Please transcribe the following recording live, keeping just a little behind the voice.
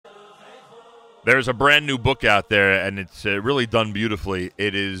There's a brand new book out there, and it's really done beautifully.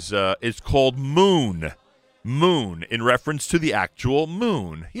 It's called Moon. Moon, in reference to the actual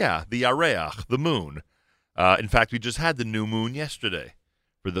moon. Yeah, the Yareach, the moon. In fact, we just had the new moon yesterday.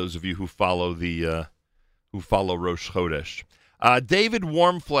 For those of you who follow Rosh Chodesh. David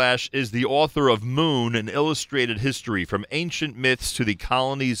Warmflash is the author of Moon, an illustrated history from ancient myths to the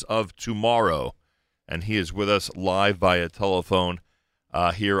colonies of tomorrow. And he is with us live via telephone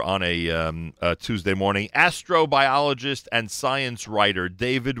here on a Tuesday morning. Astrobiologist and science writer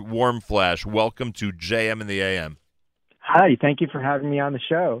David Warmflash, welcome to JM in the AM. Hi, thank you for having me on the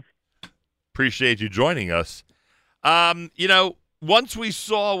show. Appreciate you joining us. Once we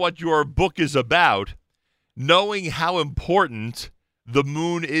saw what your book is about, knowing how important the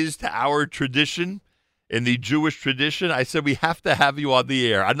moon is to our tradition, in the Jewish tradition, I said we have to have you on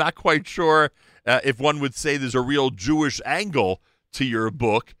the air. I'm not quite sure if one would say there's a real Jewish angle to your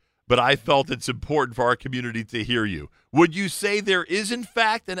book, but I felt it's important for our community to hear you. Would you say there is, in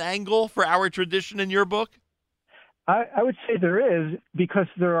fact, an angle for our tradition in your book? I would say there is, because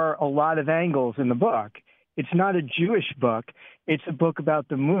there are a lot of angles in the book. It's not a Jewish book. It's a book about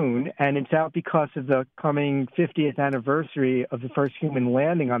the moon, and it's out because of the coming 50th anniversary of the first human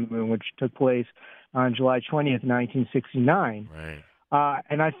landing on the moon, which took place on July 20th, 1969. Right.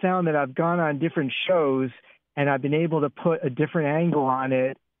 And I found that I've gone on different shows, and I've been able to put a different angle on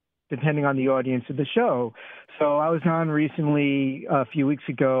it depending on the audience of the show. So I was on recently, a few weeks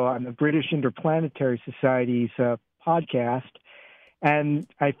ago, on the British Interplanetary Society's podcast, and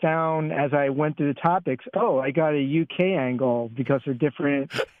I found, as I went through the topics, I got a UK angle because there are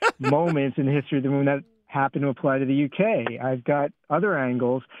different moments in the history of the moon that happen to apply to the UK. I've got other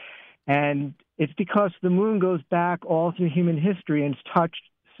angles, and it's because the moon goes back all through human history and it's touched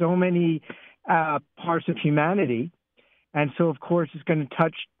so many parts of humanity. And so, of course, it's going to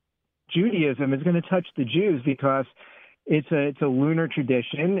touch Judaism. It's going to touch the Jews because it's a lunar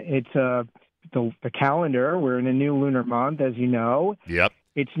tradition. It's the calendar. We're in a new lunar month, as you know. Yep.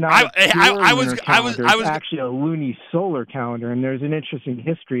 It's not It's actually a lunisolar calendar, and there's an interesting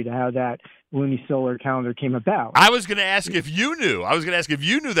history to how that lunisolar calendar came about. I was going to ask if you knew.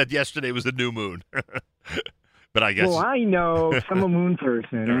 That yesterday was the new moon. But I guess. Well, I know I'm a moon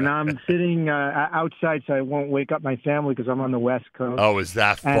person, and I'm sitting outside so I won't wake up my family because I'm on the West Coast. Oh, is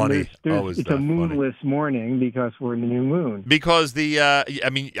that funny? It's a moonless morning because we're in the new moon. Because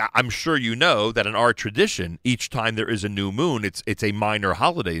I'm sure you know that in our tradition, each time there is a new moon, it's a minor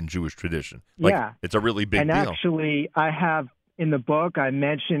holiday in Jewish tradition. It's a really big deal. And actually, I have in the book, I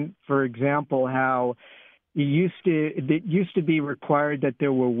mentioned, for example, how it used to be required that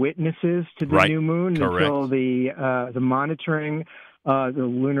there were witnesses to the new moon. Correct. Until the monitoring, the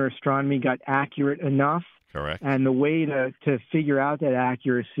lunar astronomy got accurate enough. Correct. And the way to figure out that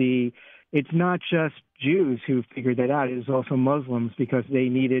accuracy, it's not just Jews who figured that out. It was also Muslims, because they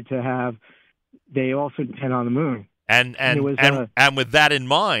also depend on the moon. And with that in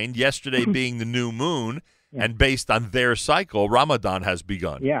mind, yesterday being the new moon, and based on their cycle, Ramadan has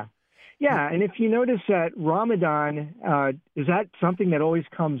begun. Yeah. Yeah, and if you notice that Ramadan, is that something that always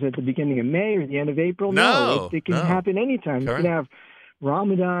comes at the beginning of May or the end of April? No, it can happen anytime. Correct. You can have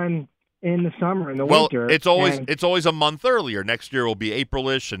Ramadan in the summer, in the Well, winter. it's always a month earlier. Next year will be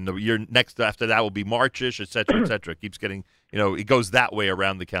April-ish, and the year next after that will be March-ish, et cetera, et cetera. It keeps getting, it goes that way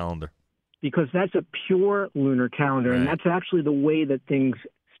around the calendar. Because that's a pure lunar calendar, and that's actually the way that things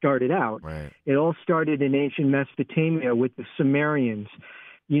started out. Right. It all started in ancient Mesopotamia with the Sumerians.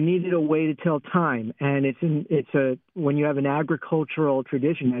 You needed a way to tell time, and when you have an agricultural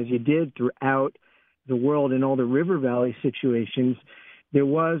tradition, as you did throughout the world in all the river valley situations, there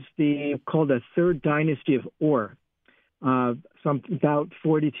was called the third dynasty of Ur, about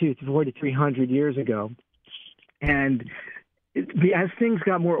 4,200 to 4,300 years ago, and as things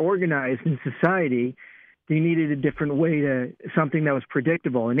got more organized in society, they needed a different way something that was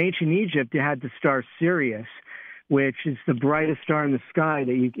predictable. In ancient Egypt, you had the star Sirius, which is the brightest star in the sky,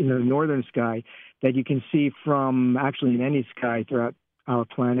 in the northern sky, that you can see from actually in any sky throughout our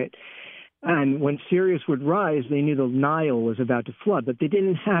planet. And when Sirius would rise, they knew the Nile was about to flood, but they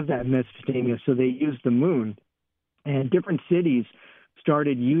didn't have that in Mesopotamia, so they used the moon. And different cities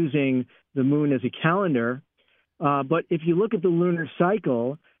started using the moon as a calendar. But if you look at the lunar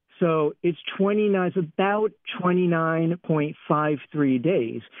cycle, so it's about 29.53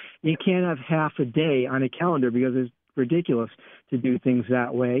 days. You can't have half a day on a calendar because it's ridiculous to do things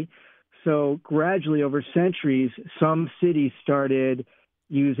that way. So gradually over centuries, some cities started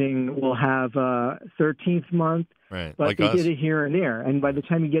we'll have a 13th month, right, but like they us. did it here and there. And by the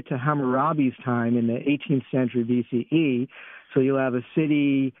time you get to Hammurabi's time in the 18th century BCE, so you'll have a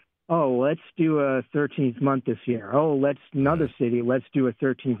city oh, let's do a 13th month this year. Oh, another city, let's do a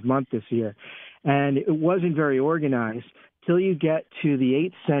 13th month this year. And it wasn't very organized till you get to the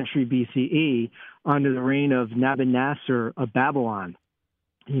 8th century BCE under the reign of Nabonassar of Babylon.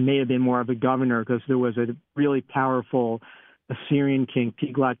 He may have been more of a governor because there was a really powerful Assyrian king,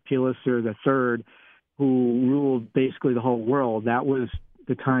 Tiglath-Pileser III, who ruled basically the whole world. That was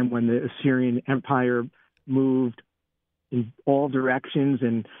the time when the Assyrian Empire moved in all directions,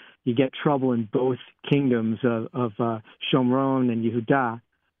 and you get trouble in both kingdoms of Shomron and Yehuda.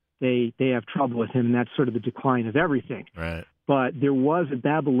 They have trouble with him, and that's sort of the decline of everything. Right. But there was a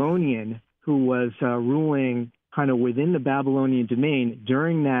Babylonian who was ruling kind of within the Babylonian domain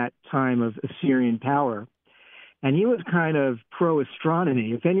during that time of Assyrian power. And he was kind of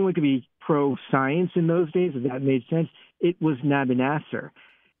pro-astronomy. If anyone could be pro-science in those days, if that made sense, it was Nabonassar.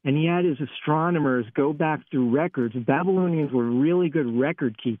 And he had his astronomers go back through records. The Babylonians were really good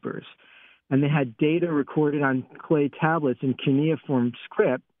record keepers. And they had data recorded on clay tablets in cuneiform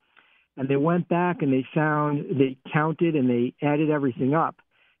script. And they went back and they counted and they added everything up.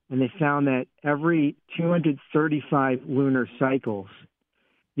 And they found that every 235 lunar cycles,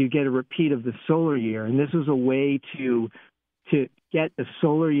 you get a repeat of the solar year. And this was a way to get the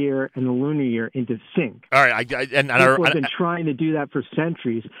solar year and the lunar year into sync. All right. People have been trying to do that for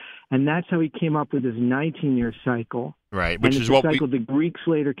centuries. And that's how he came up with his 19-year cycle. Right. Which is what the Greeks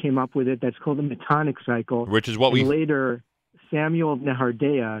later came up with it. That's called the Metonic cycle. Which is what later Samuel of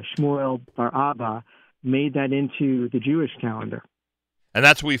Nehardea, Shmuel bar Abba, made that into the Jewish calendar. And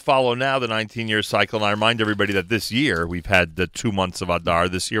that's what we follow now, the 19-year cycle. And I remind everybody that this year we've had the 2 months of Adar.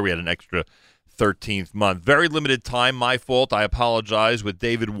 This year we had an extra 13th month. Very limited time, my fault. I apologize. With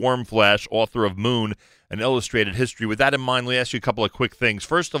David Warmflash, author of Moon, an illustrated history. With that in mind, let me ask you a couple of quick things.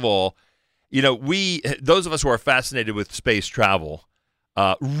 First of all, those of us who are fascinated with space travel,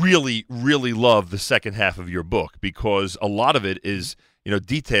 really, really love the second half of your book because a lot of it is,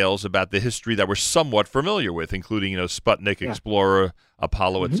 details about the history that we're somewhat familiar with, including, Sputnik, Explorer,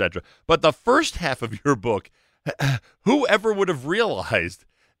 Apollo, etc. But the first half of your book, whoever would have realized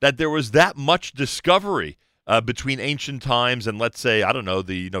that there was that much discovery between ancient times and, let's say, I don't know,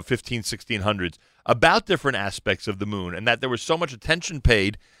 the 1600s about different aspects of the moon, and that there was so much attention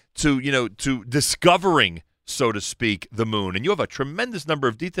paid to discovering, so to speak, the moon. And you have a tremendous number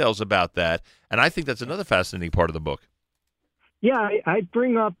of details about that, and I think that's another fascinating part of the book. Yeah, I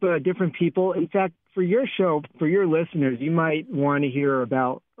bring up different people. In fact, for your show, for your listeners, you might want to hear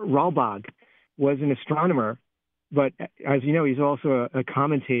about Ralbag, was an astronomer, but as you know, he's also a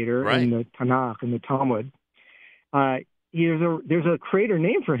commentator in the Tanakh and the Talmud. There's a crater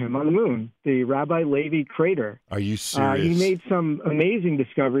named for him on the moon, the Rabbi Levi crater. Are you serious? He made some amazing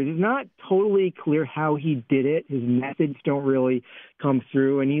discoveries. It's not totally clear how he did it. His methods don't really come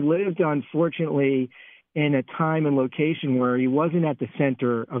through. And he lived, unfortunately, in a time and location where he wasn't at the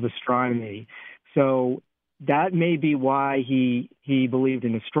center of astronomy. So that may be why he believed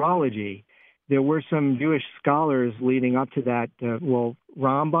in astrology. There were some Jewish scholars leading up to that.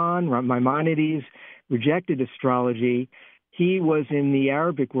 Ramban, Maimonides, rejected astrology. He was in the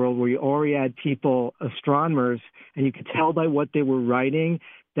Arabic world where you already had people, astronomers, and you could tell by what they were writing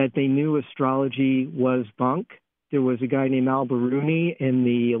that they knew astrology was bunk. There was a guy named Al-Biruni in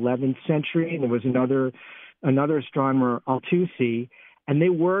the 11th century, and there was another astronomer, Al-Tusi, and they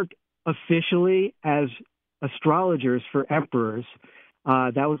worked officially as astrologers for emperors.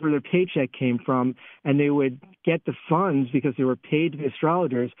 That was where their paycheck came from, and they would get the funds because they were paid to be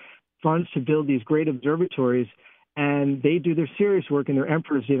astrologers, funds to build these great observatories, and they do their serious work, and their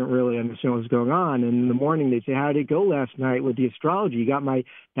emperors didn't really understand what was going on. And in the morning, they'd say, how did it go last night with the astrology? You got my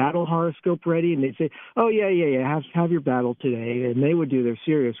battle horoscope ready? And they'd say, oh, yeah, have your battle today. And they would do their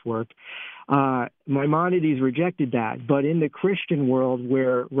serious work. Maimonides rejected that. But in the Christian world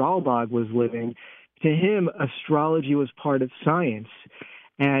where Ralbag was living, to him, astrology was part of science.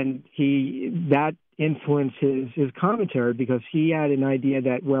 And that influenced his commentary because he had an idea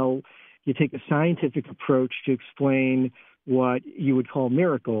that, well, you take a scientific approach to explain what you would call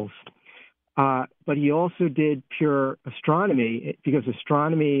miracles. But he also did pure astronomy because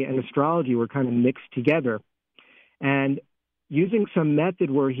astronomy and astrology were kind of mixed together. And using some method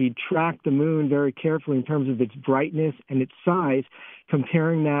where he tracked the moon very carefully in terms of its brightness and its size,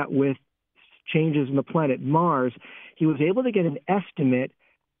 comparing that with changes in the planet Mars, he was able to get an estimate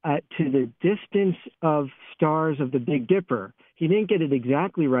to the distance of stars of the Big Dipper. He didn't get it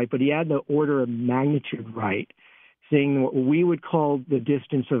exactly right, but he had the order of magnitude right, saying what we would call the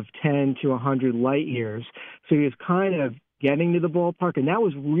distance of 10 to 100 light years. So he was kind of getting to the ballpark, and that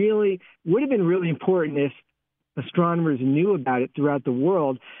would have been really important if astronomers knew about it throughout the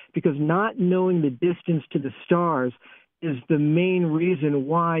world, because not knowing the distance to the stars is the main reason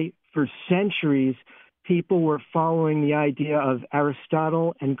why for centuries people were following the idea of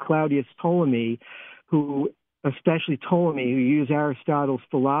Aristotle and Claudius Ptolemy, especially Ptolemy, who used Aristotle's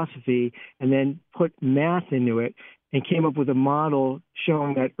philosophy and then put math into it and came up with a model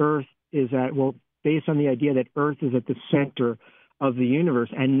showing that Earth is based on the idea that Earth is at the center of the universe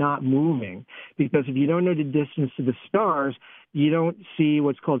and not moving. Because if you don't know the distance to the stars, you don't see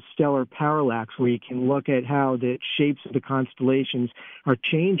what's called stellar parallax, where you can look at how the shapes of the constellations are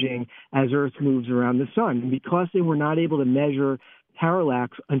changing as Earth moves around the sun. And because they were not able to measure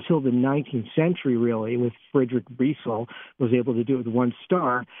parallax until the 19th century, really, with Friedrich Bessel was able to do it with one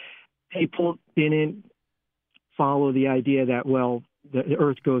star, people didn't follow the idea that, the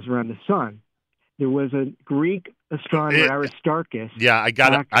Earth goes around the sun. There was a Greek astronomer, Aristarchus. Yeah, I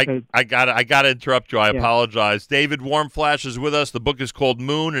got to interrupt you. I apologize. David Warmflash is with us. The book is called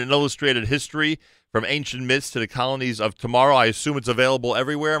Moon, an Illustrated History from Ancient Myths to the Colonies of Tomorrow. I assume it's available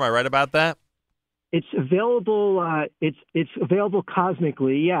everywhere. Am I right about that? It's available. It's available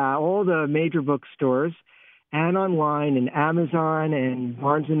cosmically. Yeah, all the major bookstores, and online, and Amazon, and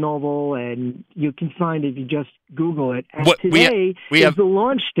Barnes and Noble, and you can find it if you just Google it. And today is the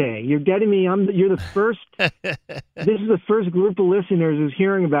launch day. You're getting me. You're the first. This is the first group of listeners who's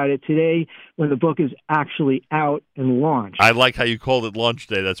hearing about it today, when the book is actually out and launched. I like how you called it launch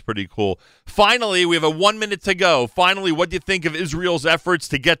day. That's pretty cool. Finally, we have a 1 minute to go. Finally, what do you think of Israel's efforts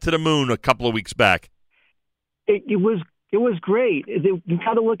to get to the moon a couple of weeks back? It was great. You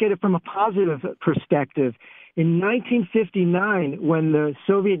got to look at it from a positive perspective. In 1959, when the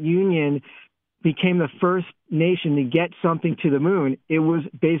Soviet Union became the first nation to get something to the moon, it was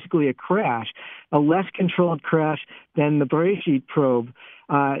basically a crash, a less controlled crash than the Beresheet probe.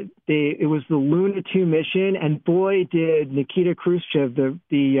 It was the Luna 2 mission, and boy, did Nikita Khrushchev,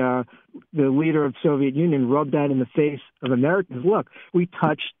 the leader of the Soviet Union, rub that in the face of Americans. Look, we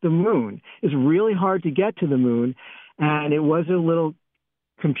touched the moon. It's really hard to get to the moon, and it was a little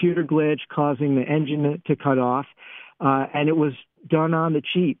computer glitch causing the engine to cut off, and it was done on the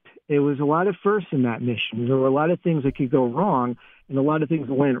cheap. It was a lot of firsts in that mission. There were a lot of things that could go wrong, and a lot of things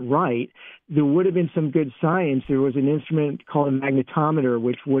that went right. There would have been some good science. There was an instrument called a magnetometer,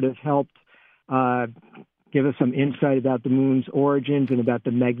 which would have helped give us some insight about the moon's origins and about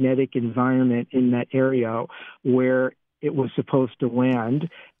the magnetic environment in that area where it was supposed to land,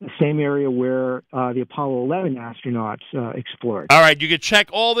 the same area where the Apollo 11 astronauts explored. All right, you can check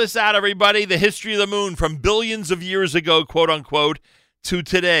all this out, everybody. The history of the moon from billions of years ago, quote unquote, to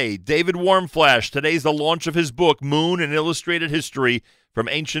today. David Warmflash, today's the launch of his book, Moon, an Illustrated History from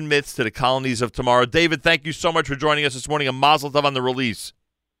Ancient Myths to the Colonies of Tomorrow. David, thank you so much for joining us this morning. A mazel tov on the release.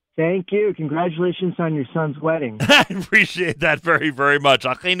 Thank you. Congratulations on your son's wedding. I appreciate that very, very much.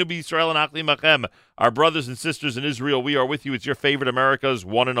 Achenu b'Yisrael and achli machem. Our brothers and sisters in Israel, we are with you. It's your favorite America's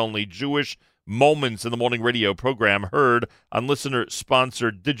one and only Jewish Moments in the Morning radio program, heard on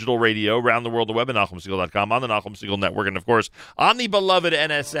listener-sponsored digital radio around the world, the web at NachumSegal.com, on the Nachum Segal Network, and, of course, on the beloved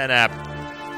NSN app.